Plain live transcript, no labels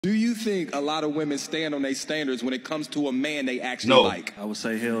Do you think a lot of women stand on their standards when it comes to a man they actually like? I would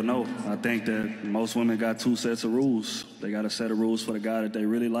say hell no. I think that most women got two sets of rules. They got a set of rules for the guy that they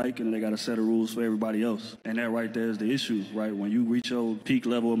really like, and they got a set of rules for everybody else. And that right there is the issue, right? When you reach your peak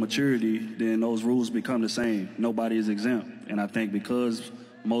level of maturity, then those rules become the same. Nobody is exempt. And I think because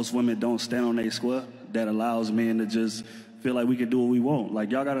most women don't stand on their square, that allows men to just feel like we can do what we want.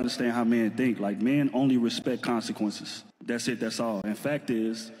 Like, y'all gotta understand how men think. Like, men only respect consequences. That's it, that's all. And fact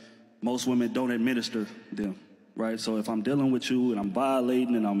is, most women don't administer them, right? So if I'm dealing with you and I'm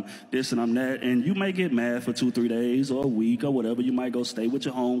violating and I'm this and I'm that, and you may get mad for 2-3 days or a week or whatever, you might go stay with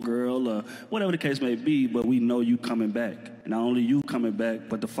your homegirl or whatever the case may be, but we know you coming back. And not only you coming back,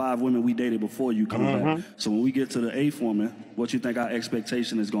 but the 5 women we dated before you coming back. So when we get to the 8th woman, what you think our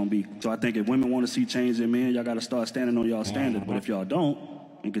expectation is gonna be? So I think if women wanna see change in men, y'all gotta start standing on y'all standard. But if y'all don't,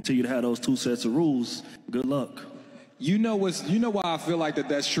 and continue to have those 2 sets of rules, good luck. You know why I feel like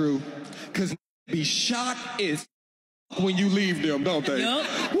that's true? Because be shot is when you leave them, don't they? Yep.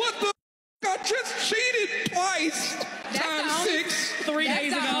 What the I just cheated twice. Times 6. 3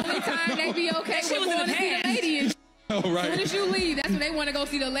 days ago. That's the only time they be okay She with was in going the to see the past. lady. And Oh, right. as soon as you leave, that's when they want to go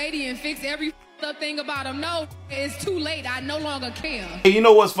see the lady and fix every up thing about them. No, it's too late. I no longer care. Hey, you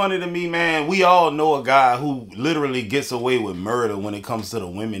know what's funny to me, man? We all know a guy who literally gets away with murder when it comes to the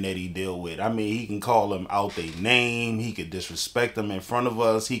women that he deal with. I mean, he can call them out their name. He could disrespect them in front of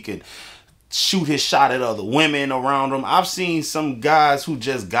us. He could shoot his shot at other women around him. I've seen some guys who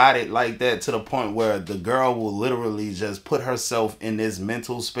just got it like that to the point where the girl will literally just put herself in this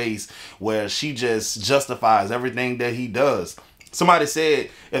mental space where she just justifies everything that he does. Somebody said,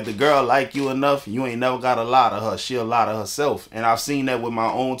 if the girl like you enough, you ain't never got to lie to her. She'll lie to herself. And I've seen that with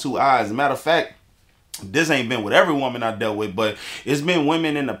my own 2 eyes. As a matter of fact, this ain't been with every woman I dealt with, but it's been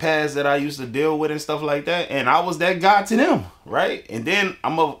women in the past that I used to deal with and stuff like that. And I was that guy to them, right? And then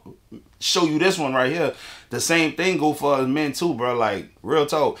I'm going to show you this one right here. The same thing go for us men too, bro. Like, real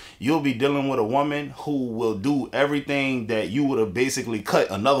talk, you'll be dealing with a woman who will do everything that you would have basically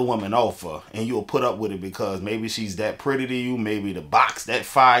cut another woman off for, and you'll put up with it because maybe she's that pretty to you, maybe the box that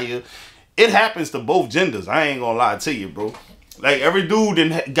fire. It happens to both genders. I ain't gonna lie to you, bro. Like, every dude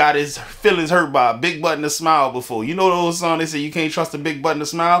done got his feelings hurt by a big button to smile before. You know those songs they say you can't trust a big button to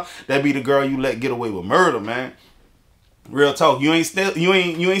smile? That be the girl you let get away with murder, man. Real talk, you ain't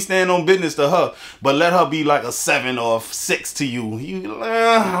stand on business to her, but let her be like a 7 or a 6 to you.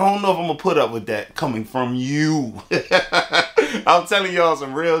 I don't know if I'm gonna put up with that coming from you. I'm telling y'all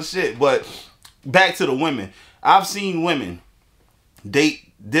some real shit. But back to the women. I've seen women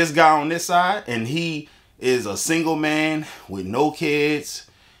date this guy on this side, and he is a single man with no kids.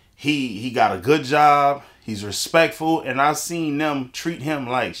 He got a good job. He's respectful, and I've seen them treat him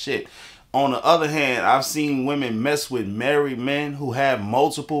like shit. On the other hand, I've seen women mess with married men who have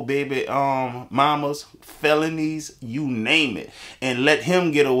multiple baby mamas, felonies, you name it, and let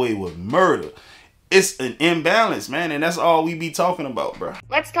him get away with murder. It's an imbalance, man, and that's all we be talking about, bro.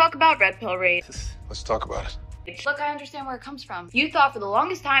 Let's talk about red pill rage. Let's talk about it. Look, I understand where it comes from. You thought for the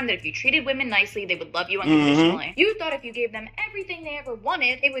longest time that if you treated women nicely, they would love you unconditionally. You thought if you gave them everything they ever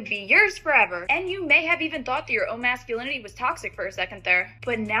wanted, it would be yours forever. And you may have even thought that your own masculinity was toxic for a second there.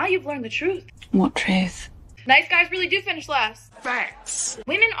 But now you've learned the truth. What truth? Nice guys really do finish last. Facts.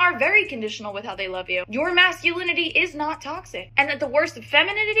 Women are very conditional with how they love you. Your masculinity is not toxic. And that the worst of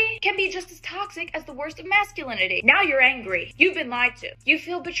femininity can be just as toxic as the worst of masculinity. Now you're angry. You've been lied to. You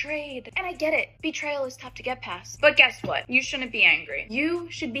feel betrayed. And I get it. Betrayal is tough to get past. But guess what? You shouldn't be angry. You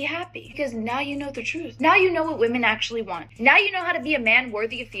should be happy. Because now you know the truth. Now you know what women actually want. Now you know how to be a man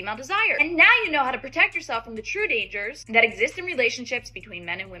worthy of female desire. And now you know how to protect yourself from the true dangers that exist in relationships between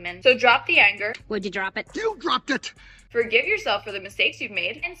men and women. So drop the anger. Would you drop it? You dropped it. Forgive yourself for the mistakes you've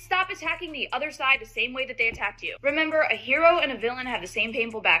made, and stop attacking the other side the same way that they attacked you. Remember, a hero and a villain have the same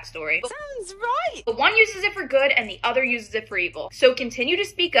painful backstory. Sounds right. But one uses it for good and the other uses it for evil. So continue to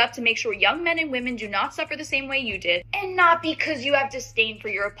speak up to make sure young men and women do not suffer the same way you did, and not because you have disdain for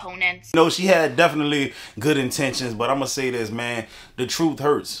your opponents. No, she had definitely good intentions, but I'm gonna say this, man. The truth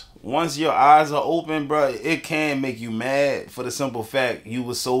hurts. Once your eyes are open, bro, it can make you mad for the simple fact you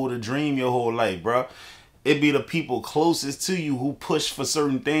was sold a dream your whole life, bro. It be the people closest to you who push for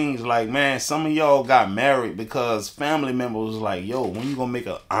certain things. Like, man, some of y'all got married because family members was like, yo, when you gonna make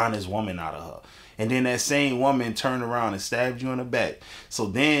an honest woman out of her? and then that same woman turned around and stabbed you in the back. So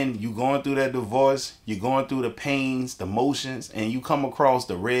then you going through that divorce, you're going through the pains, the motions, and you come across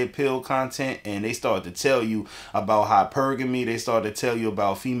the red pill content, and they start to tell you about hypergamy, they start to tell you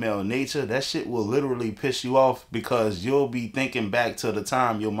about female nature. That shit will literally piss you off, because you'll be thinking back to the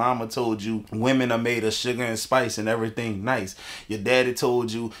time your mama told you women are made of sugar and spice and everything nice. Your daddy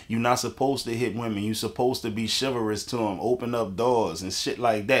told you you're not supposed to hit women, you're supposed to be chivalrous to them, open up doors and shit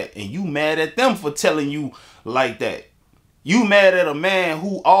like that. And you mad at them for telling you like that. You mad at a man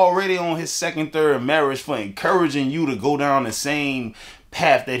who already on his second, third marriage for encouraging you to go down the same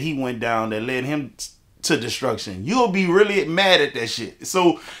path that he went down that led him to destruction. You'll be really mad at that shit.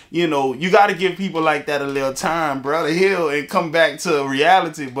 So, you know, you got to give people like that a little time, bro, to heal and come back to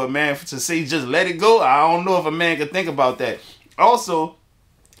reality. But man, to say just let it go, I don't know if a man could think about that. Also,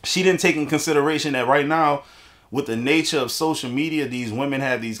 she didn't take in consideration that right now, with the nature of social media, these women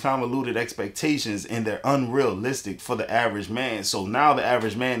have these convoluted expectations, and they're unrealistic for the average man. So now the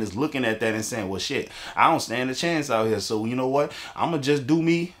average man is looking at that and saying, well, shit, I don't stand a chance out here. So you know what? I'm going to just do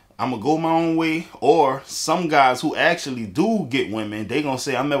me. I'm going to go my own way. Or some guys who actually do get women, they going to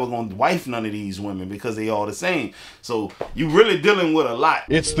say, I'm never going to wife none of these women because they all the same. So you really dealing with a lot.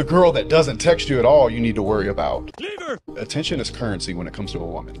 It's the girl that doesn't text you at all you need to worry about. Leave her. Attention is currency when it comes to a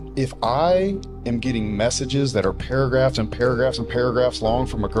woman. If I am getting messages that are paragraphs and paragraphs and paragraphs long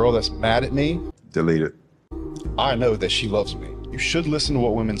from a girl that's mad at me, delete it. I know that she loves me. You should listen to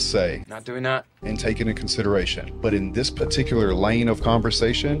what women say. Not doing that. And take it in consideration. But in this particular lane of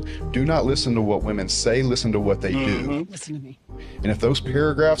conversation, do not listen to what women say, listen to what they do. Listen to me. And if those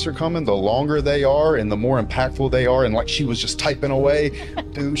paragraphs are coming, the longer they are and the more impactful they are, and like she was just typing away,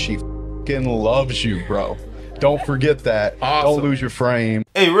 dude, she fucking loves you, bro. Don't forget that. Awesome. Don't lose your frame.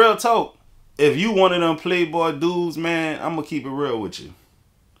 Hey, real talk. If you one of them playboy dudes, man, I'm going to keep it real with you.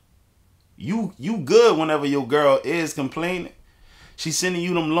 You good whenever your girl is complaining. She sending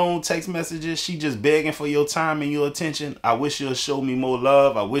you them long text messages. She just begging for your time and your attention. I wish you'll show me more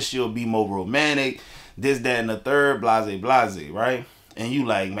love. I wish you'll be more romantic. This, that, and the third, blase, blase, right? And you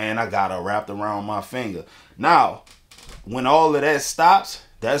like, man, I got her wrapped around my finger. Now, when all of that stops,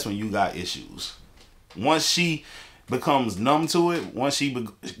 that's when you got issues. Once she becomes numb to it, once she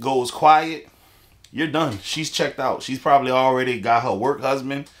goes quiet, you're done. She's checked out. She's probably already got her work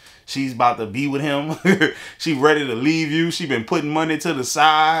husband. She's about to be with him. She ready to leave you. She been putting money to the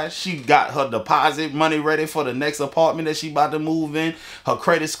side. She got her deposit money ready for the next apartment that she about to move in. Her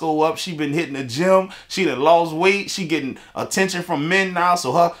credit score up. She been hitting the gym. She done lost weight. She getting attention from men now.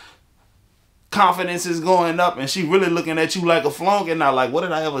 So her confidence is going up, and she really looking at you like a flunky now. Like, what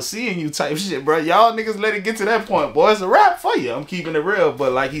did I ever see in you type shit, bro? Y'all niggas let it get to that point, boy. It's a wrap for you. I'm keeping it real.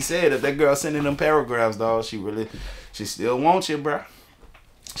 But like he said, if that girl sending them paragraphs, dog, she still wants you, bro.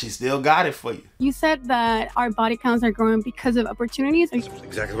 She still got it for you. You said that our body counts are growing because of opportunities. That's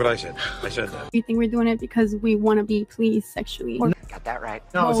exactly what I said. I said that. You think we're doing it because we want to be pleased sexually? Got that right.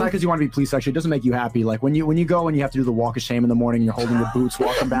 No, it's not because you want to be pleased sexually. It doesn't make you happy. Like when you go and you have to do the walk of shame in the morning, you're holding the boots,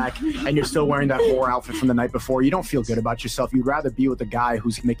 walking back, and you're still wearing that whore outfit from the night before. You don't feel good about yourself. You'd rather be with a guy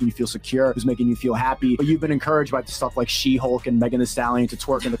who's making you feel secure, who's making you feel happy. But you've been encouraged by stuff like She-Hulk and Megan Thee Stallion to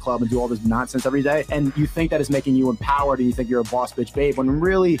twerk in the club and do all this nonsense every day. And you think that is making you empowered, and you think you're a boss bitch babe, when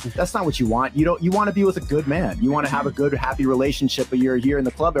really that's not what you want. You want to be with a good man. You want to have a good, happy relationship, but you're here in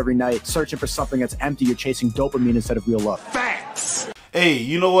the club every night searching for something that's empty. You're chasing dopamine instead of real love. Facts. Hey,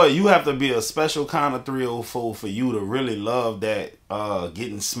 you know what? You have to be a special kind of 304 for you to really love that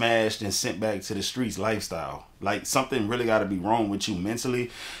getting smashed and sent back to the streets lifestyle. Like, something really got to be wrong with you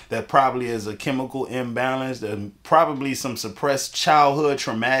mentally. That probably is a chemical imbalance. There's probably some suppressed childhood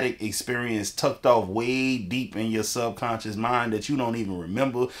traumatic experience tucked off way deep in your subconscious mind that you don't even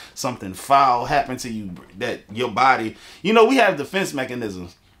remember. Something foul happened to you that your body... You know, we have defense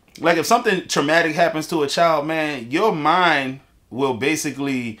mechanisms. Like, if something traumatic happens to a child, man, your mind will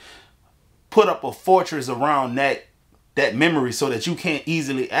basically put up a fortress around that memory so that you can't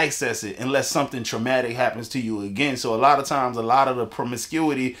easily access it unless something traumatic happens to you again. So a lot of times, a lot of the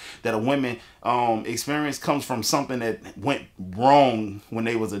promiscuity that a woman experience comes from something that went wrong when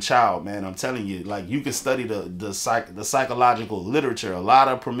they was a child, man. I'm telling you, like, you can study the psychological literature. A lot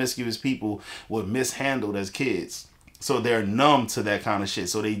of promiscuous people were mishandled as kids. So they're numb to that kind of shit.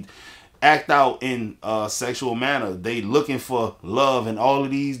 So they act out in a sexual manner. They looking for love and all of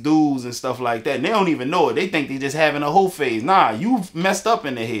these dudes and stuff like that. And they don't even know it. They think they just having a whole phase. Nah, you've messed up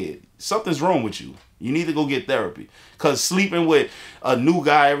in the head. Something's wrong with you. You need to go get therapy. Because sleeping with a new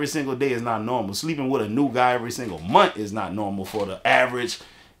guy every single day is not normal. Sleeping with a new guy every single month is not normal for the average,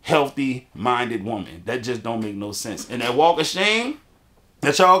 healthy-minded woman. That just don't make no sense. And that walk of shame,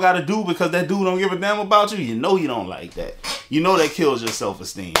 that y'all gotta do because that dude don't give a damn about you, you know he don't like that. You know that kills your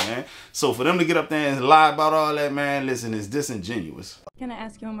self-esteem, man. So for them to get up there and lie about all that, man, listen, it's disingenuous. Can I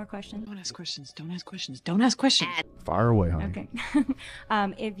ask you one more question? Don't ask questions. Don't ask questions. Don't ask questions. Fire away, honey.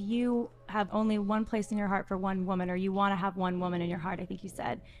 Okay. If you have only one place in your heart for one woman, or you want to have one woman in your heart, I think you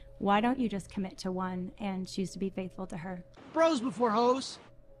said, why don't you just commit to one and choose to be faithful to her? Bros before hoes.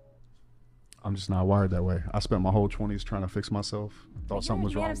 I'm just not wired that way. I spent my whole 20s trying to fix myself. Thought something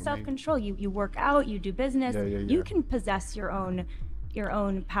was wrong with me. Self-control. You work out, you do business. Yeah. You can possess your own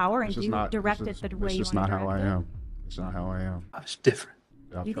power and direct it the way you want to direct it. It's just not how I am. It's not how I am. I was different.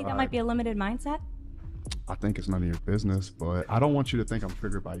 Do you think that might be a limited mindset? I think it's none of your business, but I don't want you to think I'm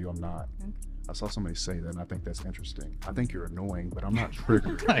triggered by you. I'm not. Okay. I saw somebody say that, and I think that's interesting. I think you're annoying, but I'm not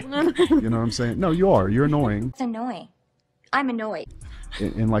triggered. You know what I'm saying? No, you are. You're annoying. It's annoying. I'm annoyed.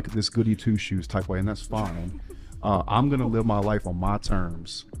 In like this goody two-shoes type way, and that's fine. I'm gonna live my life on my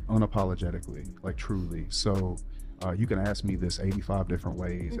terms, unapologetically, like truly. So you can ask me this 85 different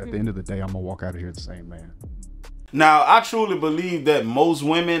ways. At the end of the day, I'm gonna walk out of here the same man. Now, I truly believe that most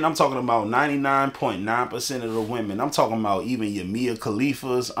women, I'm talking about 99.9% of the women, I'm talking about even your Mia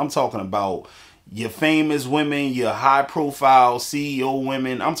Khalifas, I'm talking about your famous women, your high profile CEO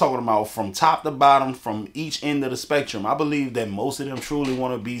women, I'm talking about from top to bottom, from each end of the spectrum. I believe that most of them truly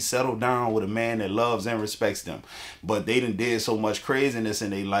want to be settled down with a man that loves and respects them. But they done did so much craziness in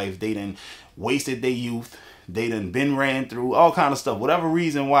their life. They done wasted their youth. They done been ran through all kind of stuff. Whatever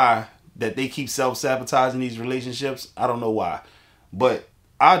reason why that they keep self-sabotaging these relationships, I don't know why. But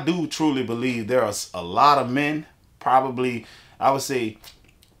I do truly believe there are a lot of men, probably, I would say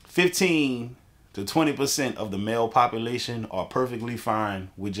 15 to 20% of the male population are perfectly fine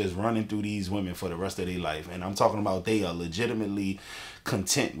with just running through these women for the rest of their life. And I'm talking about they are legitimately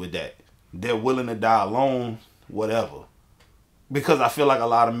content with that. They're willing to die alone, whatever. Because I feel like a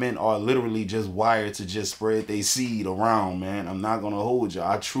lot of men are literally just wired to just spread their seed around, man. I'm not going to hold you.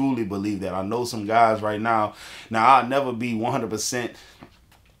 I truly believe that. I know some guys right now. Now, I'll never be 100%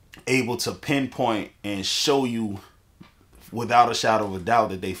 able to pinpoint and show you without a shadow of a doubt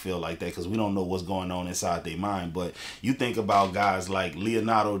that they feel like that, because we don't know what's going on inside their mind. But you think about guys like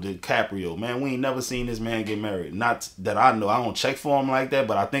Leonardo DiCaprio, man, we ain't never seen this man get married. Not that I know. I don't check for him like that,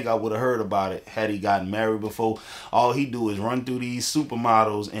 but I think I would have heard about it had he gotten married before. All he do is run through these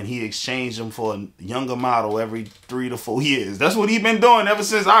supermodels and he exchanged them for a younger model every 3 to 4 years. That's what he been doing ever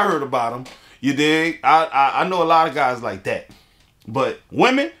since I heard about him. You dig? I know a lot of guys like that. But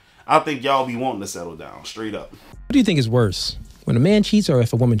women, I think y'all be wanting to settle down, straight up. What do you think is worse, when a man cheats or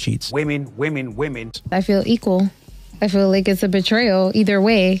if a woman cheats? Women. I feel equal. I feel like it's a betrayal either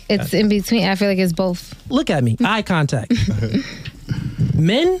way. It's in between. I feel like it's both. Look at me. Eye contact.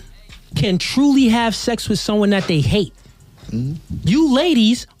 Men can truly have sex with someone that they hate. You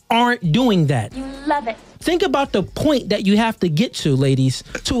ladies aren't doing that. You love it. Think about the point that you have to get to, ladies,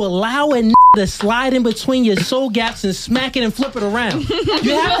 to allow a to slide in between your soul gaps and smack it and flip it around.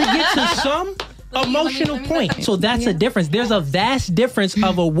 You have to get to some emotional point. So that's a difference. There's a vast difference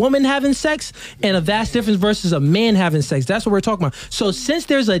of a woman having sex and a vast difference versus a man having sex. That's what we're talking about. So since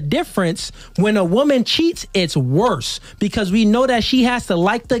there's a difference, when a woman cheats, it's worse because we know that she has to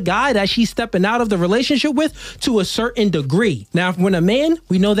like the guy that she's stepping out of the relationship with to a certain degree. Now, when a man,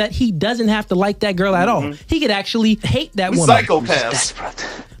 we know that he doesn't have to like that girl at all. He could actually hate that woman.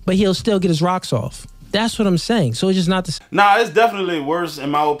 Psychopath. But he'll still get his rocks off. That's what I'm saying. So it's just not the same. Nah, it's definitely worse,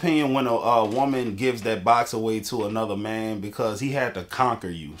 in my opinion, when a woman gives that box away to another man, because he had to conquer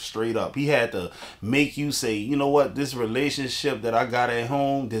you straight up. He had to make you say, you know what, this relationship that I got at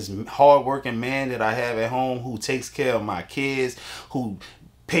home, this hardworking man that I have at home who takes care of my kids, who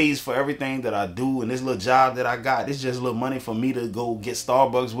pays for everything that I do, and this little job that I got, it's just a little money for me to go get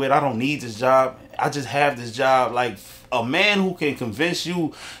Starbucks with. I don't need this job. I just have this job. Like, a man who can convince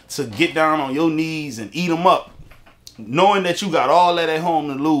you to get down on your knees and eat them up, knowing that you got all that at home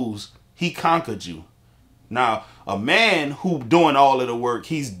to lose, he conquered you. Now, a man who doing all of the work,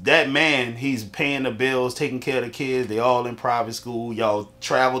 he's that man, he's paying the bills, taking care of the kids, they all in private school, y'all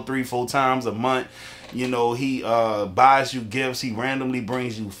travel 3-4 times a month. You know, he buys you gifts, he randomly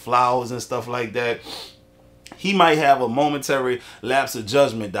brings you flowers and stuff like that. He might have a momentary lapse of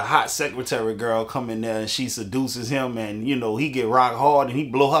judgment. The hot secretary girl come in there and she seduces him, and, you know, he get rock hard and he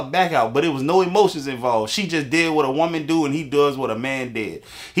blow her back out. But it was no emotions involved. She just did what a woman do, and he does what a man did.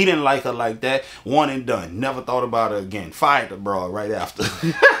 He didn't like her like that. One and done. Never thought about her again. Fired the broad right after.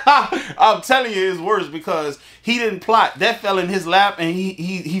 I'm telling you, it's worse because he didn't plot. That fell in his lap and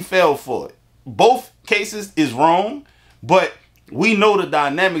he fell for it. Both cases is wrong, but We know the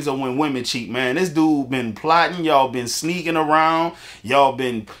dynamics of when women cheat, man. This dude been plotting. Y'all been sneaking around. Y'all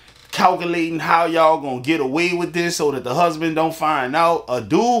been calculating how y'all gonna get away with this so that the husband don't find out. A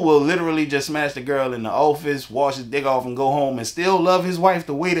dude will literally just smash the girl in the office, wash his dick off and go home and still love his wife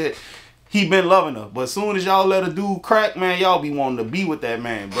the way that he been loving her. But as soon as y'all let a dude crack, man, y'all be wanting to be with that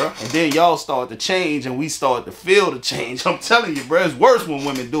man, bro. And then y'all start to change and we start to feel the change. I'm telling you, bro, it's worse when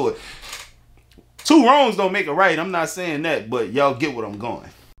women do it. Two wrongs don't make a right. I'm not saying that, but y'all get what I'm going.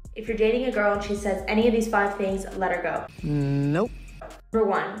 If you're dating a girl and she says any of these 5 things, let her go. Nope. Number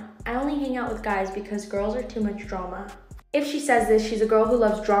 1, I only hang out with guys because girls are too much drama. If she says this, she's a girl who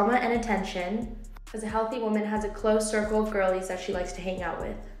loves drama and attention, because a healthy woman has a close circle of girlies that she likes to hang out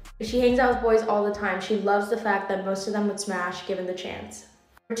with. If she hangs out with boys all the time, she loves the fact that most of them would smash given the chance.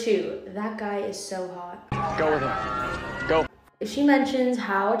 Number 2, that guy is so hot. Go with him. Go. If she mentions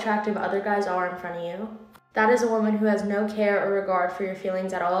how attractive other guys are in front of you, that is a woman who has no care or regard for your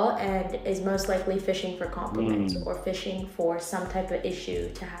feelings at all and is most likely fishing for compliments or fishing for some type of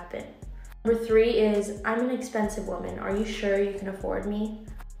issue to happen. Number 3 is, I'm an expensive woman. Are you sure you can afford me?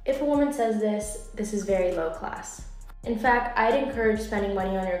 If a woman says this is very low class. In fact, I'd encourage spending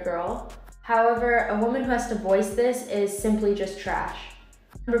money on your girl. However, a woman who has to voice this is simply just trash.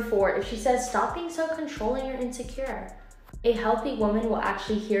 Number 4, if she says, stop being so controlling or insecure. A healthy woman will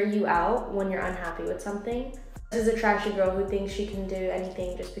actually hear you out when you're unhappy with something. This is a trashy girl who thinks she can do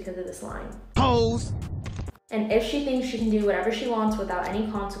anything just because of this line. Pose. And if she thinks she can do whatever she wants without any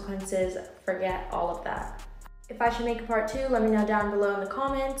consequences, forget all of that. If I should make a part 2, let me know down below in the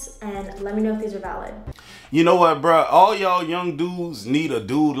comments and let me know if these are valid. You know what, bro? All y'all young dudes need a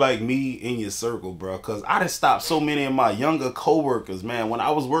dude like me in your circle, bro. Because I done stopped so many of my younger co-workers, man. When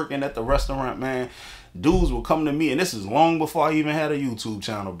I was working at the restaurant, man, dudes will come to me, and this is long before I even had a YouTube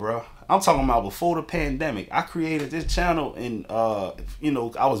channel, bro. I'm talking about before the pandemic. I created this channel and, you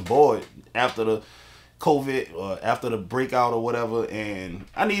know, I was bored after the COVID or after the breakout or whatever, and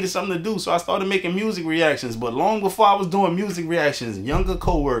I needed something to do, so I started making music reactions. But long before I was doing music reactions, younger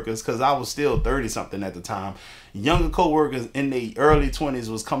co-workers, because I was still 30-something at the time, younger co-workers in their early 20s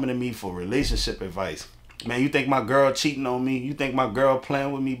was coming to me for relationship advice. Man, you think my girl cheating on me? You think my girl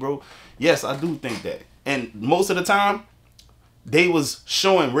playing with me, bro? Yes, I do think that. And most of the time, they was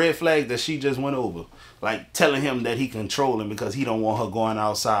showing red flags that she just went over. Like telling him that he controlling because he don't want her going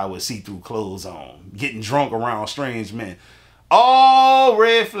outside with see-through clothes on. Getting drunk around strange men. All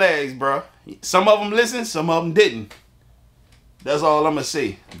red flags, bro. Some of them listened, some of them didn't. That's all I'm going to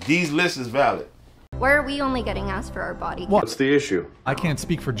say. These lists is valid. Why are we only getting asked for our body count? What's the issue? I can't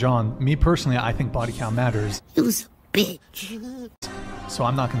speak for John. Me personally, I think body count matters. You bitch. So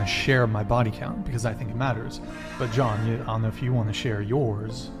I'm not going to share my body count because I think it matters. But John, I don't know if you want to share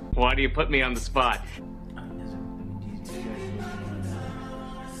yours. Why do you put me on the spot?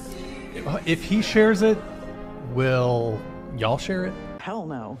 If he shares it, will y'all share it? Hell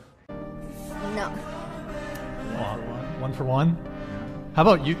no. No. One for one? How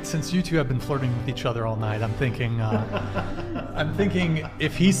about you, since you two have been flirting with each other all night, I'm thinking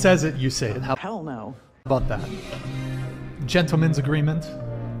if he says it, you say it. Hell no. How about that? Gentleman's agreement?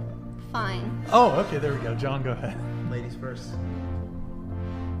 Fine. Oh, okay, there we go. John, go ahead. Ladies first.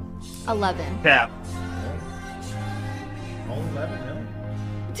 11. Cap. Only 11,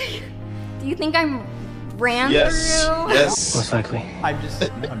 really? Do you think I'm ran Yes. through? Yes. Most likely. I'm just,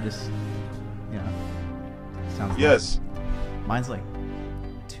 you know. Sounds Yes. Like, mine's like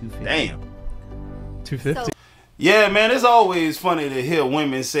 250. Damn. 250? Yeah, man, it's always funny to hear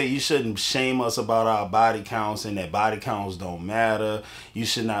women say you shouldn't shame us about our body counts and that body counts don't matter. You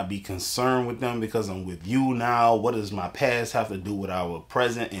should not be concerned with them because I'm with you now. What does my past have to do with our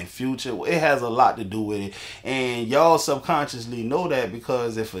present and future? Well, it has a lot to do with it. And y'all subconsciously know that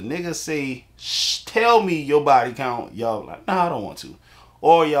because if a nigga say, tell me your body count, y'all like, nah, I don't want to.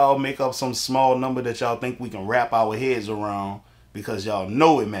 Or y'all make up some small number that y'all think we can wrap our heads around because y'all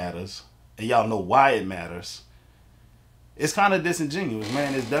know it matters and y'all know why it matters. It's kind of disingenuous,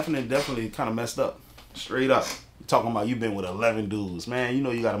 man. It's definitely kind of messed up. Straight up. You're talking about you been with 11 dudes. Man, you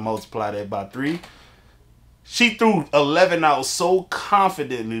know you got to multiply that by 3. She threw 11 out so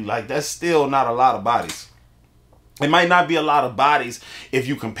confidently, like that's still not a lot of bodies. It might not be a lot of bodies if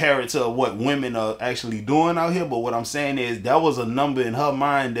you compare it to what women are actually doing out here. But what I'm saying is that was a number in her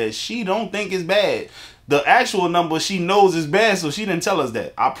mind that she don't think is bad. The actual number she knows is bad, so she didn't tell us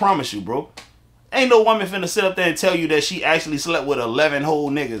that. I promise you, bro. Ain't no woman finna sit up there and tell you that she actually slept with 11 whole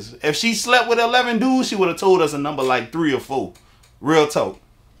niggas. If she slept with 11 dudes, she would have told us a number like 3 or 4. Real talk.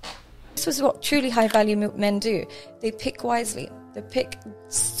 This was what truly high value men do. They pick wisely. They pick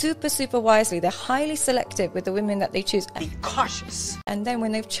super, super wisely. They're highly selective with the women that they choose. Be cautious. And then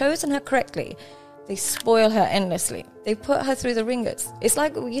when they've chosen her correctly, they spoil her endlessly. They put her through the ringers. It's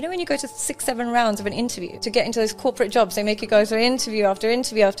like, you know, when you go to 6-7 rounds of an interview to get into those corporate jobs, they make you go through interview after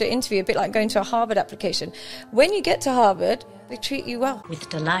interview after interview, a bit like going to a Harvard application. When you get to Harvard, they treat you well. With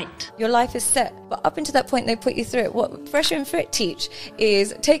delight. Your life is set. But up until that point, they put you through it. What Fresh and Fit teach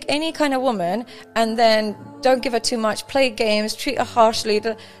is take any kind of woman and then don't give her too much, play games, treat her harshly.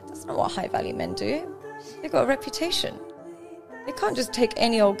 That's not what high-value men do. They've got a reputation. They can't just take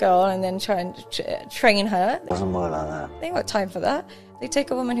any old girl and then try and train her. Doesn't work like that. They ain't got time for that. They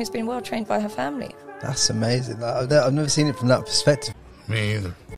take a woman who's been well trained by her family. That's amazing. I've never seen it from that perspective. Me either.